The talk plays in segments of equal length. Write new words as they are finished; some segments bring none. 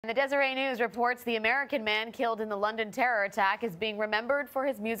And the Deseret News reports the American man killed in the London terror attack is being remembered for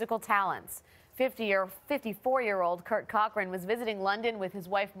his musical talents. 54-year-old Kurt Cochran was visiting London with his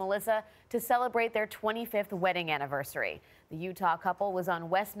wife Melissa to celebrate their 25th wedding anniversary. The Utah couple was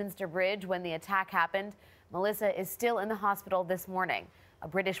on Westminster Bridge when the attack happened. Melissa is still in the hospital this morning. A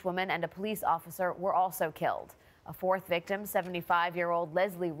British woman and a police officer were also killed. A fourth victim, 75-year-old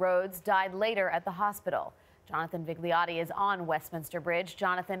Leslie Rhodes, died later at the hospital. Jonathan Vigliotti is on Westminster Bridge.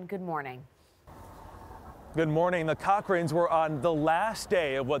 Jonathan, good morning. Good morning. The Cochrans were on the last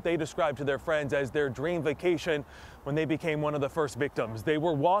day of what they described to their friends as their dream vacation when they became one of the first victims. They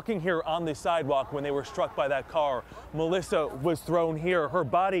were walking here on the sidewalk when they were struck by that car. Melissa was thrown here, her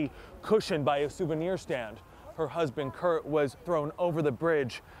body cushioned by a souvenir stand. Her husband, Kurt, was thrown over the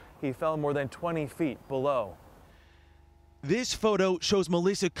bridge. He fell more than 20 feet below. This photo shows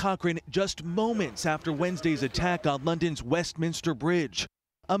Melissa Cochran just moments after Wednesday's attack on London's Westminster Bridge.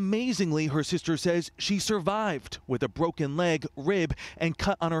 Amazingly, her sister says she survived with a broken leg, rib, and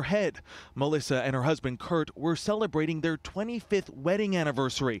cut on her head. Melissa and her husband Kurt were celebrating their 25th wedding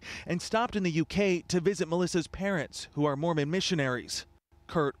anniversary and stopped in the UK to visit Melissa's parents, who are Mormon missionaries.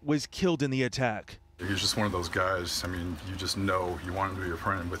 Kurt was killed in the attack. He's just one of those guys, I mean, you just know you want him to be your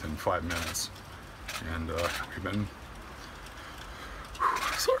friend within 5 minutes. And we've been...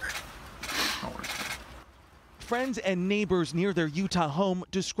 Sorry. Friends and neighbors near their Utah home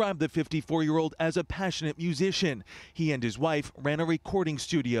described the 54-year-old as a passionate musician. He and his wife ran a recording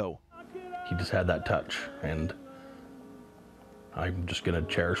studio. He just had that touch, and I'm just going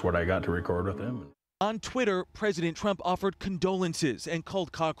to cherish what I got to record with him. On Twitter, President Trump offered condolences and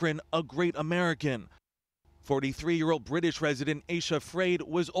called Cochran a great American. 43-year-old British resident Aisha Fraid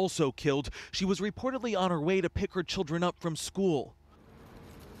was also killed. She was reportedly on her way to pick her children up from school.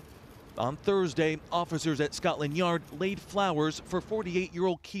 On Thursday, officers at Scotland Yard laid flowers for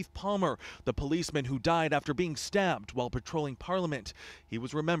 48-year-old Keith Palmer, the policeman who died after being stabbed while patrolling Parliament. He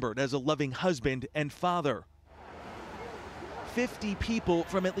was remembered as a loving husband and father. 50 people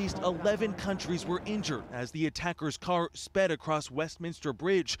from at least 11 countries were injured as the attacker's car sped across Westminster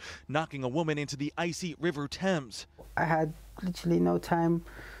Bridge, knocking a woman into the icy River Thames. I had literally no time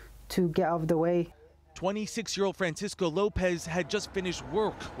to get out of the way. 26-year-old Francisco Lopez had just finished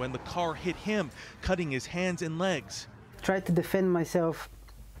work when the car hit him, cutting his hands and legs. Tried to defend myself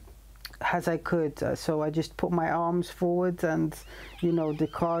as I could, so I just put my arms forward and, you know, the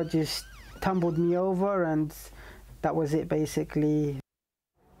car just tumbled me over, and that was it basically.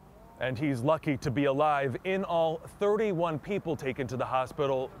 And he's lucky to be alive. In all, 31 people taken to the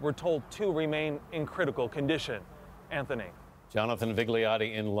hospital. We're told 2 remain in critical condition. Anthony. Jonathan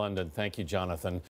Vigliotti in London. Thank you, Jonathan.